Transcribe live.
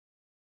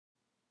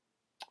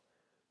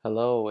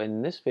Hello,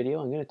 in this video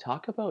I'm going to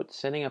talk about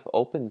setting up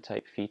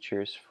Opentype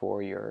features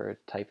for your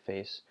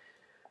typeface.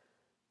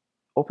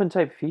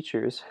 Opentype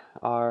features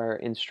are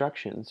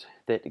instructions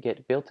that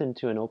get built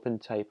into an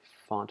Opentype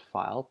font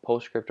file,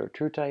 PostScript or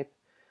TrueType,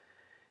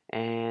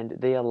 and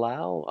they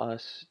allow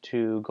us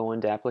to go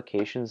into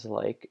applications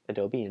like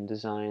Adobe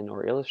InDesign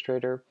or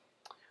Illustrator,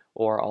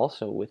 or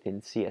also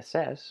within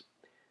CSS,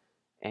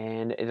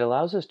 and it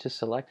allows us to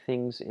select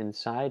things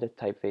inside a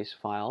typeface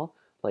file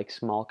like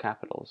small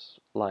capitals,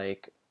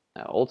 like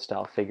old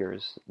style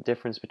figures,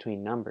 difference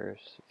between numbers,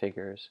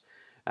 figures,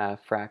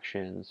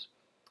 fractions,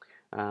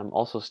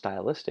 also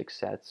stylistic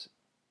sets,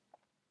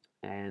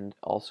 and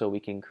also we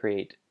can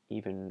create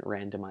even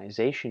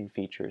randomization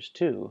features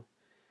too.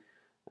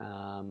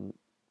 Um,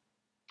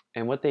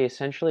 and what they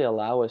essentially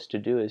allow us to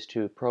do is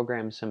to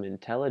program some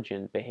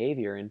intelligent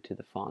behavior into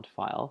the font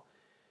file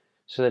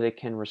so that it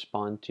can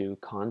respond to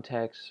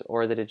context,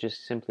 or that it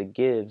just simply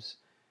gives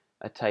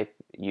a type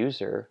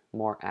user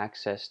more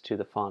access to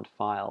the font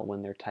file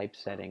when they're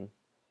typesetting.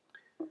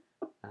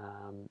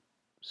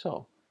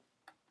 So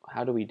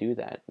how do we do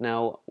that?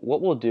 Now,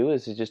 what we'll do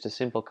is just a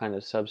simple kind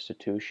of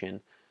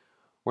substitution.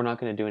 We're not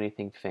going to do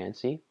anything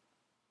fancy.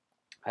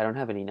 I don't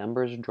have any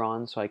numbers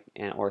drawn, so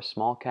or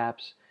small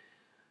caps.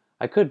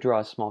 I could draw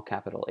a small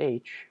capital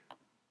H,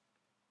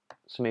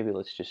 so maybe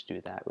let's just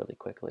do that really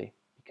quickly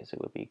because it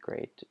would be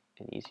great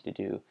and easy to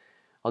do.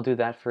 I'll do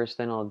that first,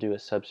 then I'll do a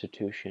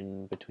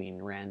substitution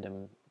between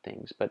random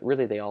things, but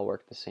really they all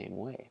work the same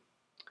way.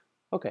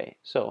 Okay,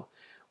 so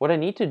what I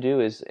need to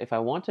do is, if I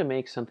want to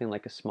make something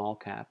like a small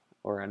cap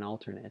or an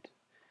alternate,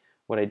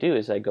 what I do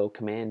is I go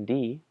Command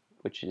D,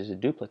 which is a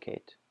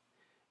duplicate,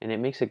 and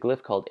it makes a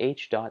glyph called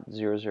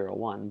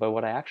h.001, but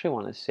what I actually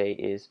want to say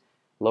is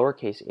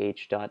lowercase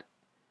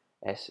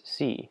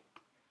h.sc.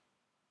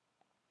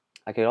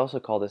 I could also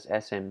call this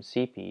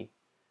smcp,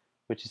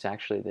 which is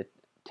actually the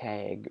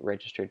tag,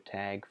 registered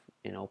tag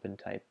in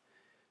Opentype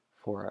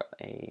for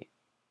a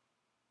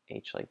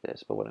H like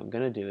this. But what I'm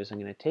going to do is I'm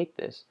going to take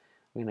this,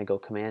 I'm going to go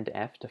Command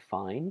F to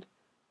find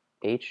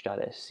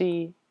h.sc,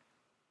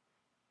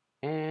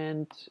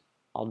 and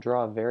I'll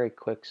draw a very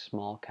quick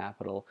small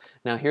capital.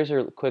 Now here's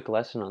a quick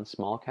lesson on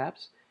small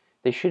caps.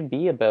 They should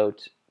be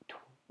about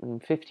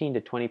 15 to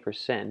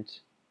 20%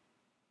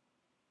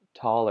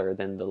 taller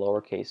than the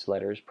lowercase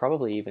letters,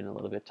 probably even a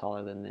little bit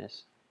taller than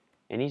this.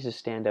 It needs to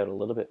stand out a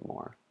little bit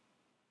more.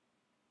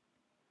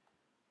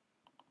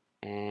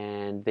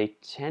 And they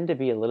tend to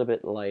be a little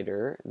bit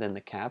lighter than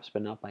the caps,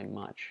 but not by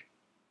much.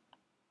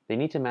 They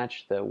need to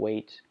match the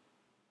weight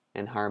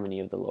and harmony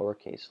of the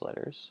lowercase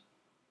letters.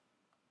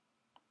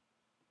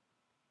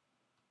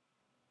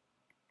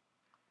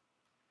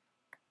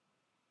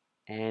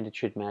 And it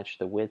should match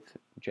the width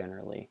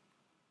generally.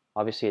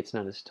 Obviously it's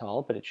not as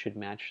tall, but it should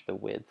match the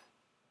width.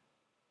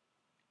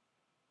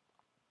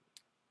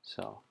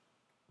 So,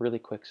 really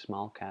quick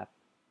small cap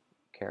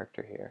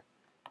character here.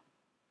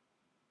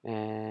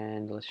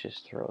 And let's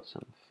just throw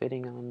some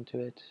fitting onto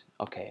it.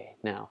 Okay,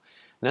 now,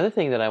 another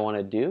thing that I want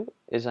to do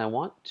is I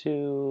want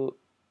to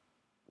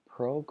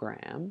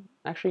program,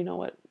 actually, you know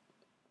what?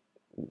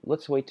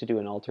 Let's wait to do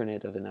an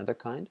alternate of another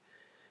kind.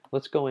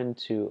 Let's go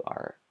into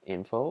our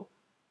info,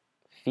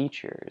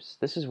 features.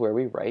 This is where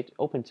we write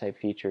Opentype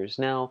features.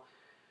 Now,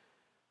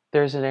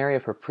 there's an area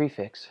for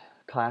prefix,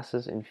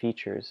 classes, and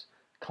features.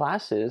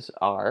 Classes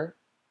are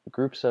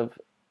groups of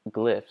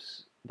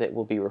glyphs that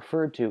will be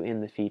referred to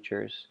in the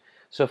features.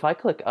 So if I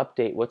click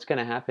update, what's going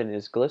to happen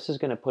is glyphs is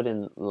going to put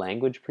in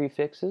language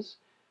prefixes,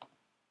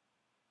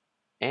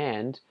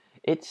 and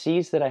it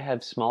sees that I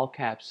have small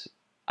caps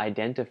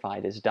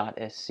identified as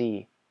 .sc.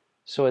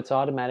 So it's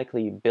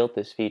automatically built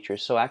this feature.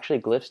 So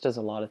actually glyphs does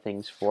a lot of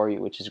things for you,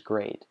 which is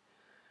great.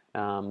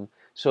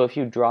 So if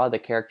you draw the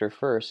character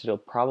first, it'll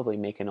probably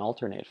make an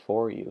alternate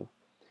for you.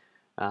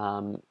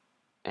 And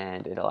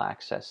it'll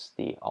access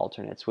the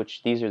alternates,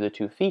 which these are the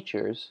two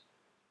features.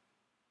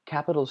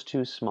 Capitals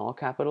to small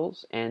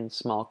capitals and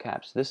small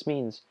caps. This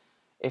means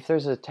if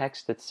there's a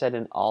text that's set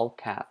in all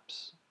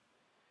caps,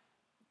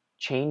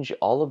 change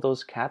all of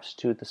those caps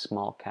to the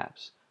small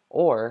caps.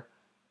 Or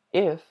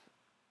if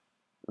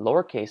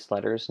lowercase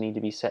letters need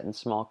to be set in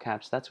small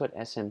caps, that's what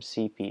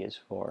SMCP is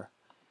for.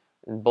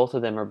 And both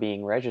of them are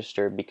being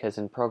registered because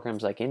in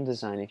programs like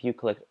InDesign, if you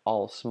click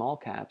all small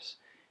caps,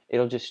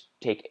 it'll just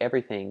take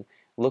everything,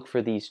 look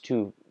for these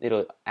two,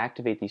 it'll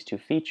activate these two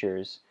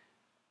features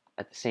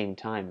at the same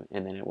time,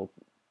 and then it will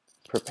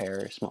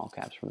prepare small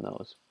caps from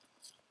those.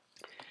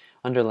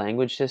 Under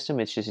language system,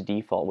 it's just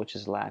default, which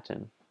is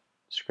Latin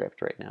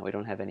script right now. We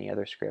don't have any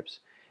other scripts.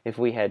 If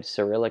we had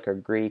Cyrillic or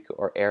Greek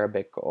or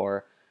Arabic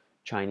or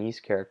Chinese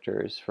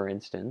characters, for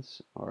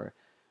instance, or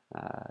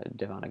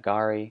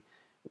Devanagari,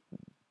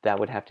 that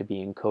would have to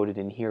be encoded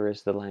in here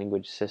as the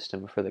language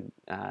system for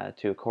the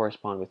to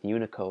correspond with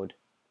Unicode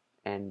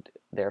and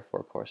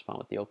therefore correspond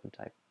with the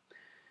Opentype.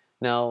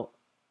 Now,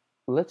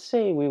 let's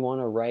say we want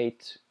to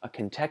write a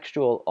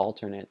contextual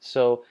alternate.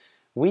 So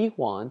we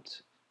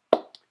want,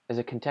 as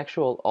a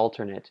contextual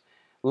alternate,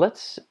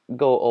 let's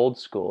go old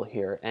school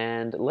here,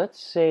 and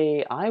let's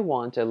say I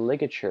want a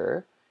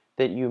ligature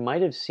that you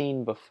might have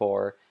seen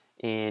before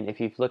if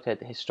you've looked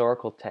at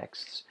historical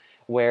texts,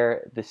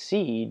 where the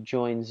C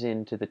joins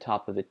into the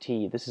top of the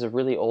T. This is a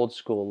really old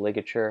school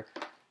ligature.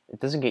 It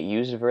doesn't get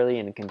used really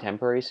in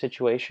contemporary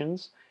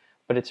situations,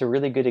 but it's a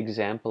really good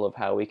example of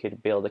how we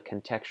could build a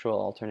contextual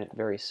alternate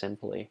very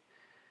simply.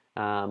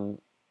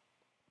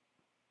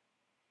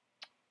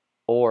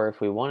 Or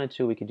if we wanted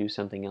to, we could do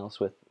something else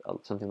with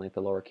something like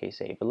the lowercase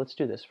a, but let's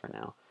do this for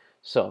now.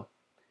 So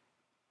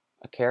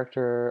a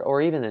character, or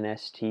even an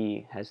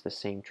ST, has the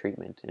same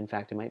treatment. In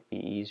fact, it might be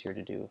easier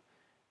to do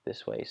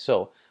this way.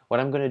 So what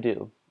I'm going to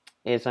do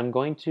is I'm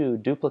going to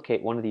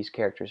duplicate one of these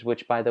characters,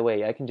 which, by the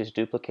way, I can just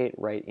duplicate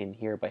right in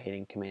here by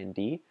hitting Command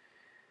D.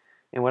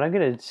 And what I'm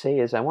going to say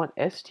is I want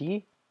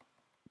st.lig.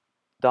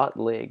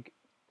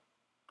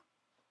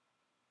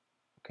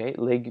 Okay,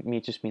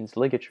 lig just means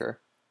ligature.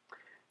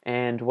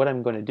 And what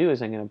I'm going to do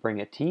is I'm going to bring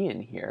a t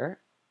in here,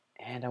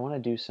 and I want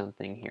to do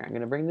something here. I'm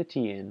going to bring the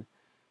t in,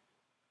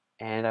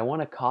 and I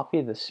want to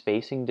copy the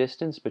spacing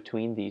distance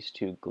between these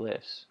two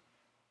glyphs.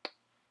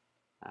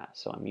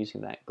 So I'm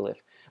using that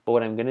glyph. But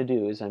what I'm going to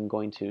do is I'm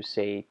going to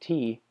say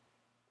t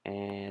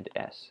and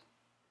s.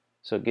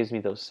 So it gives me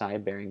those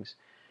side bearings.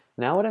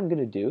 Now what I'm going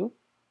to do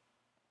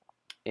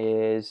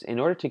is, in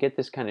order to get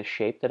this kind of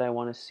shape that I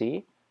want to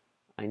see,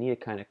 I need a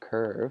kind of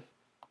curve.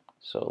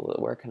 So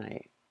where can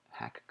I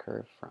hack a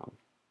curve from?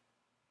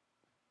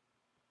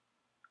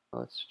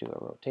 Let's do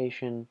a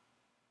rotation.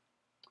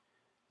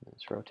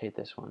 Let's rotate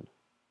this one.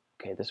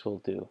 Okay, this will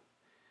do.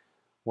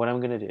 What I'm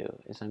going to do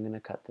is I'm going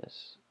to cut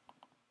this.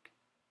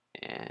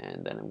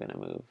 And then I'm going to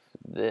move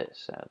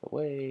this out of the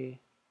way.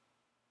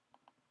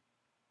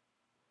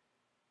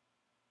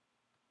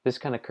 This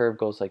kind of curve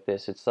goes like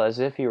this. It's as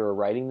if you were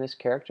writing this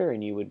character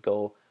and you would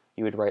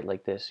write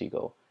like this. So you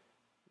go,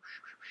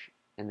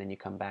 and then you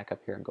come back up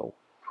here and go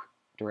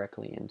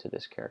directly into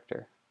this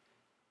character.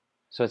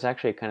 So it's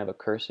actually kind of a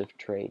cursive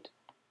trait.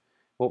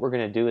 What we're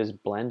going to do is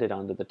blend it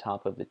onto the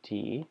top of the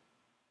T.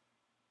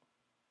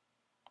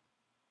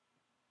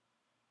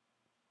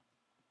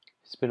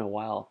 It's been a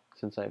while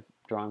since I've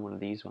drawn one of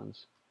these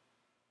ones,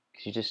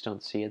 because you just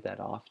don't see it that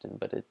often,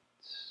 but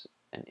it's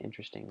an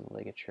interesting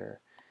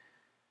ligature.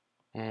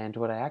 And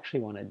what I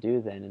actually want to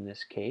do then in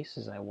this case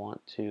is I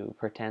want to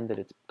pretend that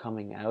it's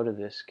coming out of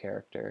this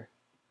character,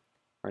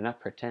 or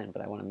not pretend,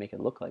 but I want to make it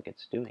look like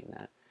it's doing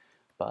that.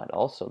 But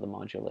also the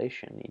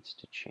modulation needs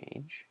to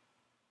change.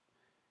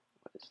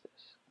 What is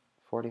this?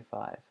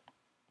 45,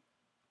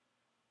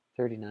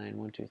 39,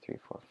 1, 2, 3,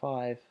 4,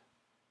 5.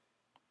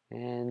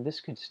 And this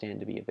could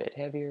stand to be a bit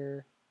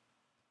heavier.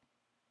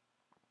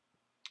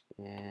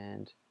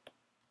 And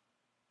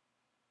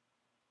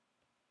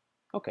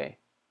okay.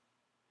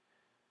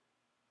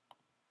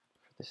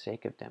 For the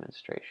sake of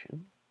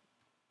demonstration,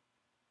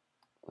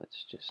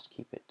 let's just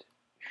keep it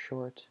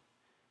short.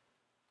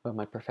 But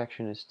my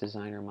perfectionist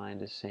designer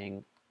mind is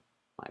saying,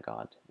 my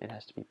God, it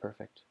has to be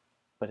perfect.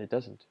 But it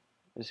doesn't.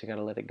 I just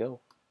gotta let it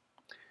go.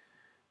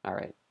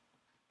 Alright.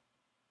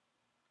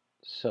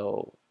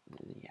 So,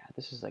 yeah,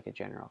 this is like a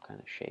general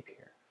kind of shape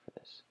here for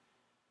this.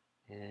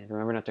 And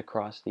remember not to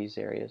cross these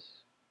areas.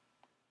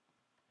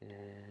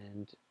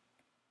 And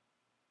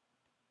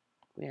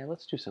yeah,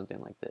 let's do something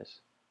like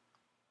this.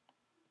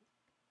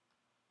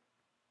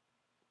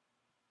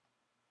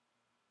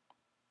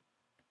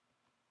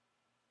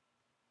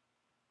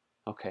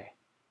 Okay,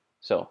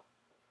 so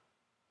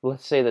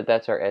let's say that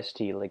that's our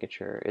ST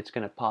ligature. It's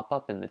going to pop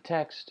up in the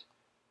text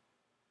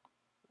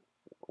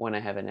when I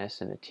have an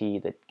S and a T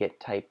that get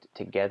typed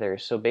together.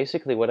 So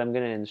basically what I'm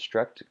going to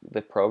instruct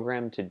the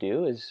program to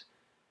do is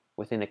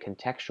within a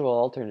contextual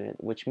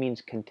alternate, which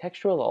means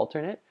contextual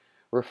alternate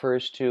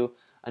refers to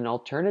an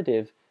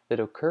alternative that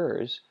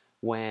occurs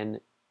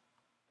when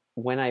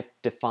I've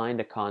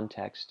defined a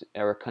context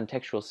or a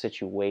contextual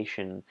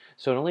situation.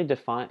 So it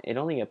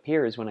only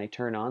appears when I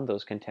turn on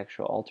those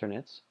contextual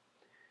alternates,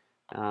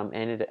 and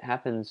it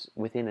happens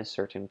within a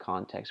certain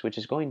context, which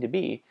is going to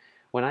be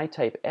when I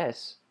type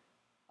S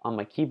on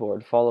my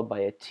keyboard followed by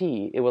a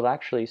T, it will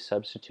actually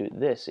substitute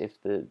this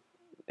if the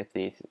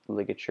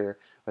ligature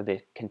or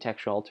the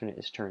contextual alternate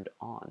is turned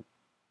on.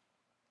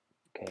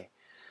 Okay,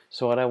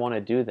 so what I want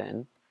to do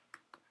then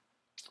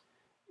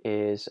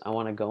is I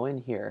want to go in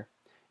here,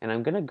 and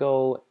I'm going to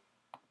go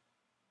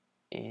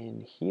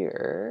in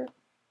here.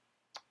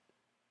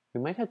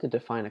 We might have to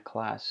define a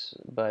class,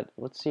 but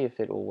let's see if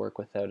it will work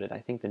without it. I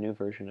think the new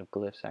version of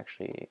glyphs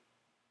actually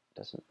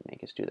doesn't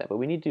make us do that, but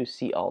we need to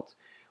do calt,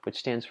 which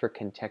stands for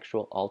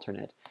contextual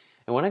alternate.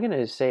 And what I'm going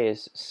to say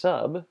is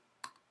sub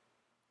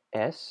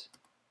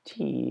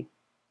st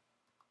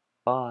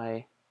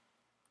by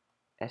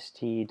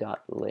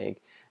st.lig.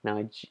 Now,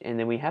 and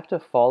then we have to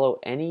follow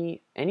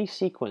any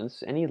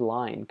sequence, any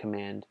line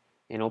command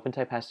in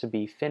Opentype has to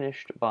be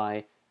finished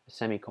by a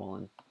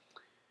semicolon.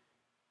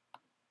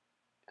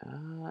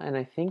 And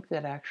I think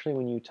that actually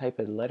when you type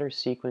a letter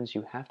sequence,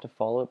 you have to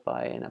follow it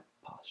by an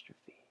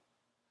apostrophe.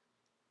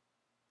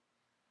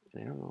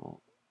 And I don't know.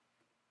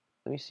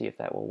 Let me see if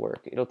that will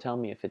work. It'll tell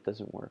me if it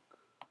doesn't work.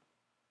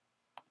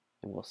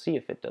 and we'll see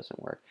if it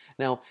doesn't work.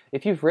 Now,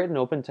 if you've written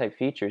Opentype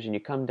features and you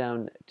come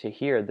down to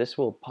here, this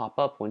will pop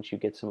up once you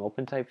get some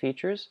Opentype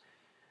features,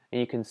 and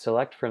you can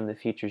select from the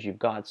features you've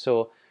got.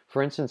 So,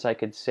 for instance, I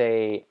could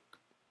say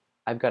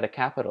I've got a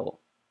capital,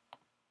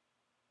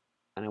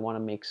 and I want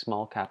to make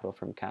small capital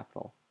from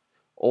capital.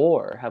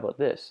 Or, how about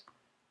this?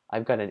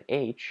 I've got an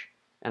H,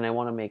 and I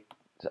want to make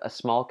a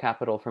small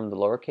capital from the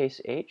lowercase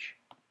h.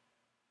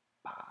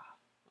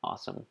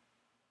 Awesome.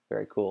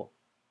 Very cool.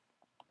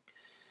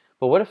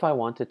 But what if I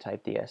want to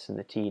type the S and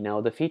the T?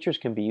 Now, the features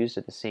can be used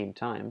at the same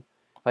time.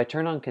 If I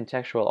turn on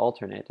Contextual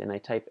Alternate and I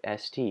type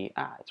ST,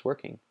 it's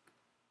working.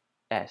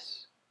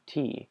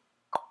 ST.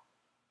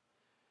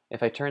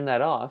 If I turn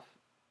that off,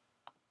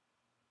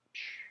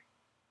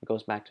 it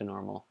goes back to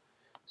normal.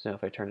 So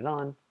if I turn it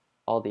on,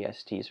 all the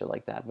STs are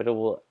like that, but it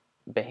will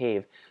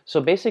behave. So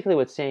basically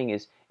what's saying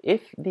is,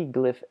 if the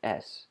glyph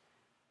S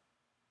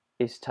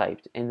is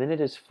typed and then it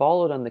is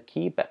followed on the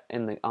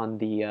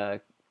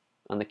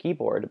on the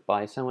keyboard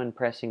by someone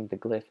pressing the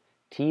glyph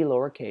T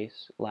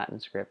lowercase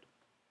Latin script,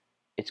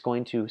 it's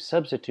going to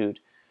substitute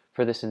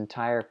for this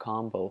entire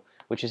combo,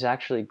 which is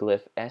actually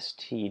glyph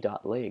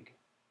st.lig.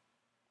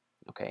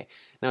 Okay,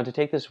 now to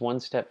take this one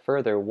step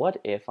further,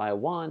 what if I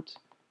want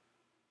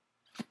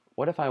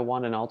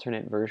an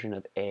alternate version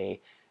of A?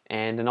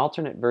 And an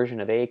alternate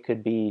version of A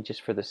could be,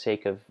 just for the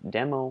sake of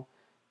demo,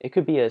 it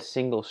could be a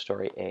single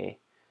story A,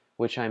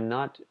 which I'm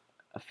not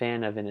a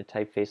fan of in a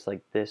typeface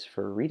like this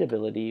for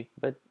readability,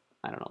 but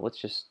I don't know, let's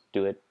just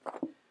do it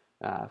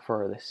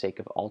for the sake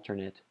of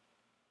alternate.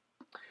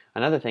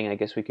 Another thing I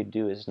guess we could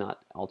do is not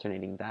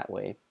alternating that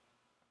way.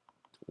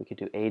 We could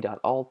do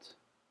a.alt,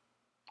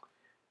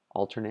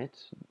 alternate,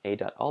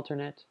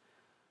 a.alternate.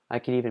 I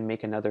could even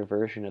make another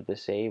version of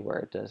this A where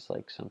it does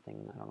like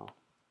something, I don't know.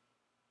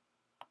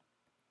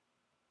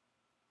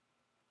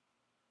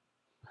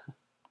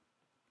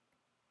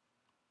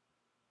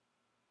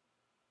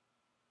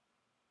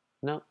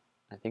 No,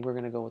 I think we're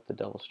going to go with the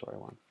double story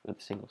one, or the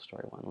single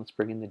story one. Let's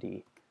bring in the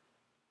D.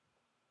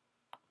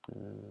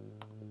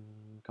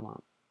 Come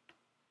on.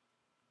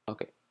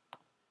 Okay.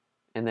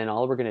 And then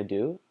all we're going to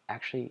do,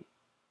 actually,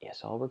 yes,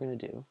 all we're going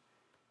to do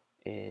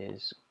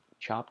is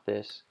chop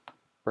this,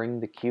 bring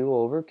the Q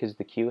over, because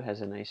the Q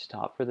has a nice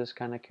top for this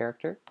kind of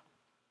character.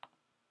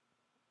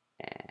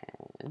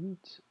 And,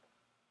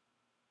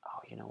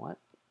 oh, you know what?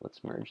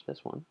 Let's merge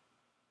this one.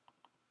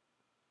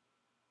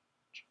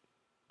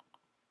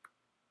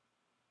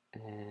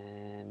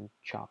 And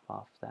chop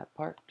off that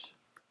part.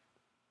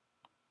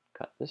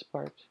 Cut this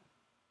part.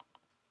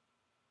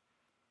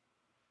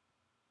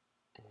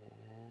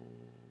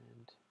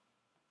 And,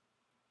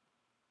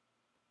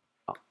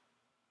 oh,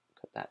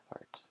 cut that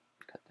part.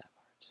 Cut that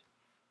part.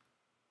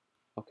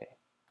 Okay.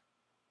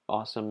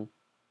 Awesome.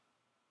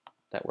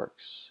 That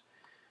works.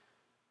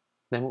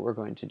 Then what we're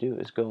going to do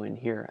is go in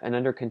here, and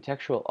under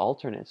Contextual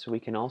Alternate, so we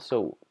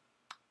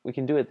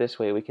can do it this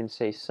way. We can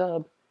say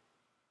sub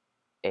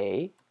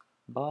A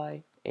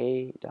by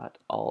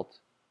a.alt.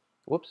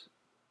 Whoops.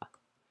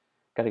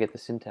 Got to get the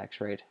syntax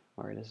right,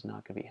 or it is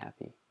not going to be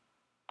happy.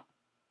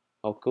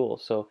 Oh, cool.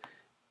 So,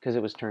 because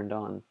it was turned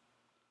on,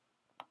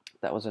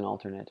 that was an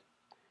alternate.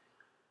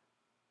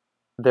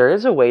 There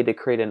is a way to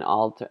create a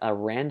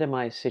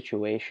randomized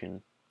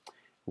situation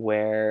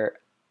where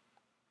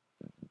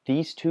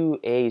these two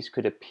A's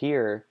could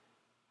appear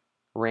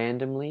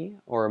randomly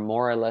or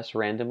more or less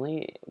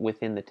randomly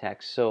within the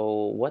text.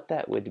 So what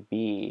that would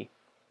be,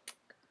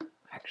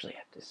 I actually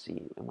have to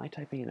see, am I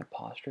typing an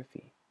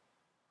apostrophe?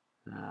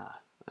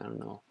 I don't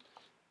know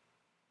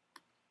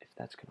if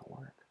that's going to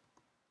work.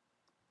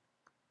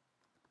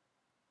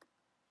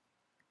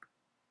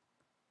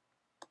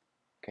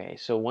 Okay,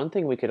 so one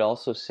thing we could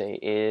also say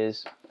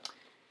is,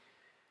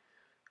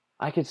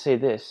 I could say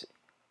this,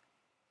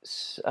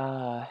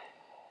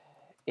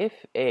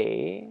 if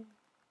A,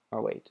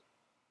 or wait,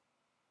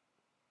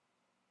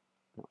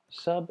 no,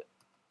 sub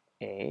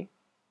A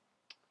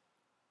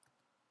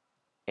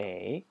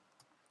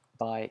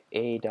by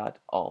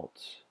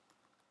a.alt.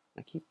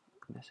 I keep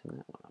messing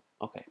that one up.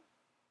 Okay.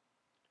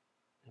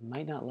 I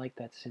might not like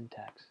that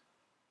syntax.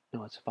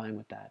 No, it's fine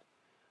with that.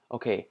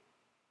 Okay.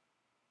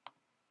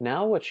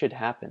 Now what should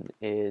happen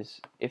is,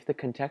 if the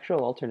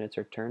contextual alternates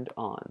are turned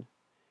on,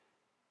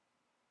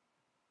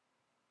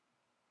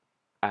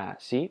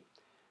 see?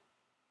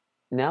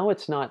 Now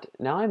it's not,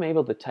 now I'm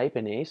able to type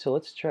an A, so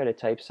let's try to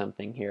type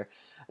something here.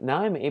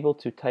 Now I'm able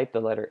to type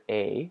the letter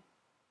A,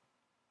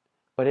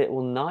 but it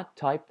will not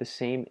type the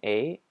same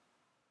A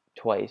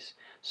twice.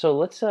 So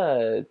let's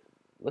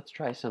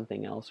try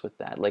something else with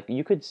that. Like,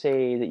 you could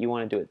say that you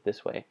want to do it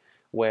this way,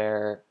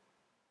 where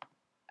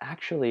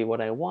actually what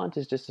I want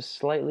is just a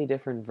slightly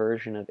different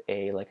version of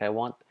A. Like, I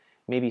want,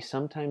 maybe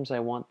sometimes I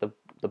want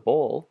the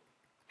bowl,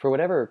 for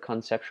whatever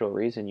conceptual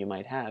reason you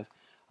might have,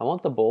 I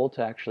want the bowl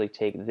to actually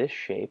take this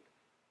shape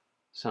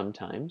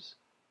sometimes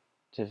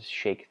to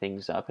shake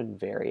things up and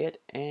vary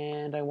it,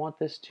 and I want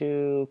this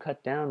to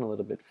cut down a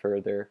little bit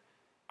further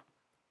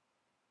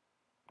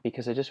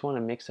because I just want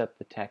to mix up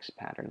the text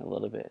pattern a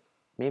little bit.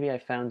 Maybe I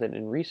found that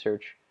in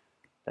research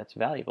that's a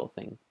valuable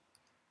thing.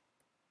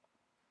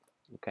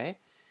 Okay?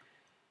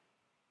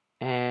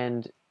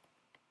 And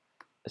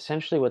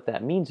essentially what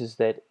that means is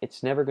that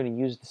it's never going to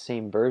use the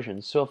same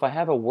version. So if I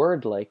have a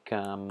word like,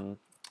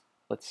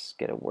 let's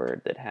get a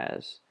word that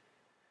has,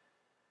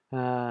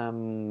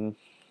 but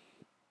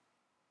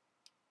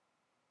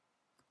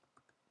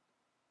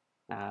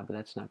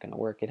that's not going to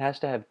work. It has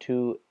to have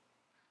two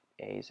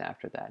A's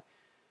after that.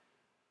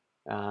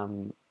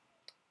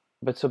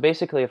 But so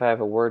basically if I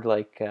have a word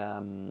like,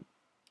 I'm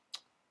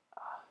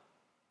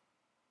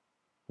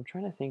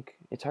trying to think,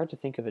 it's hard to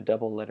think of a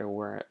double letter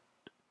word,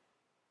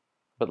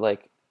 but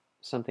like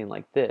something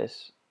like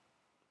this,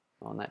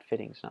 well, that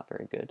fitting's not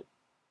very good.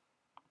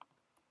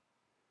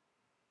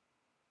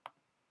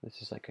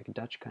 This is like a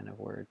Dutch kind of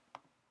word,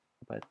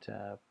 but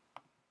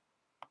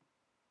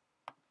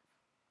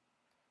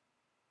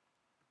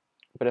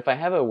if I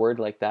have a word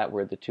like that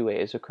where the two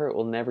A's occur, it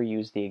will never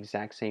use the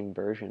exact same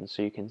version,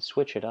 so you can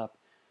switch it up,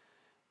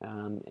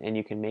 and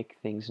you can make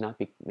things not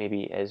be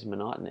maybe as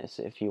monotonous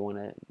if you want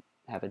to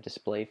have a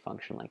display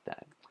function like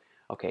that.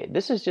 Okay,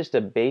 this is just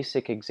a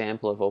basic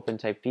example of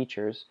Opentype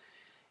features.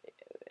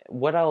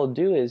 What I'll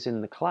do is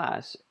in the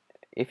class,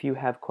 if you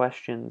have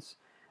questions,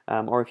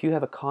 or if you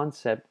have a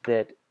concept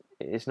that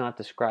is not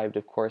described,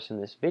 of course,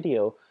 in this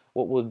video,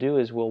 what we'll do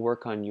is we'll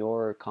work on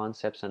your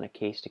concepts on a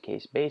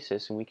case-to-case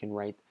basis, and we can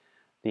write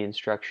the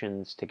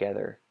instructions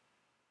together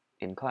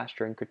in class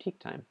during critique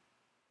time.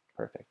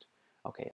 Perfect. Okay.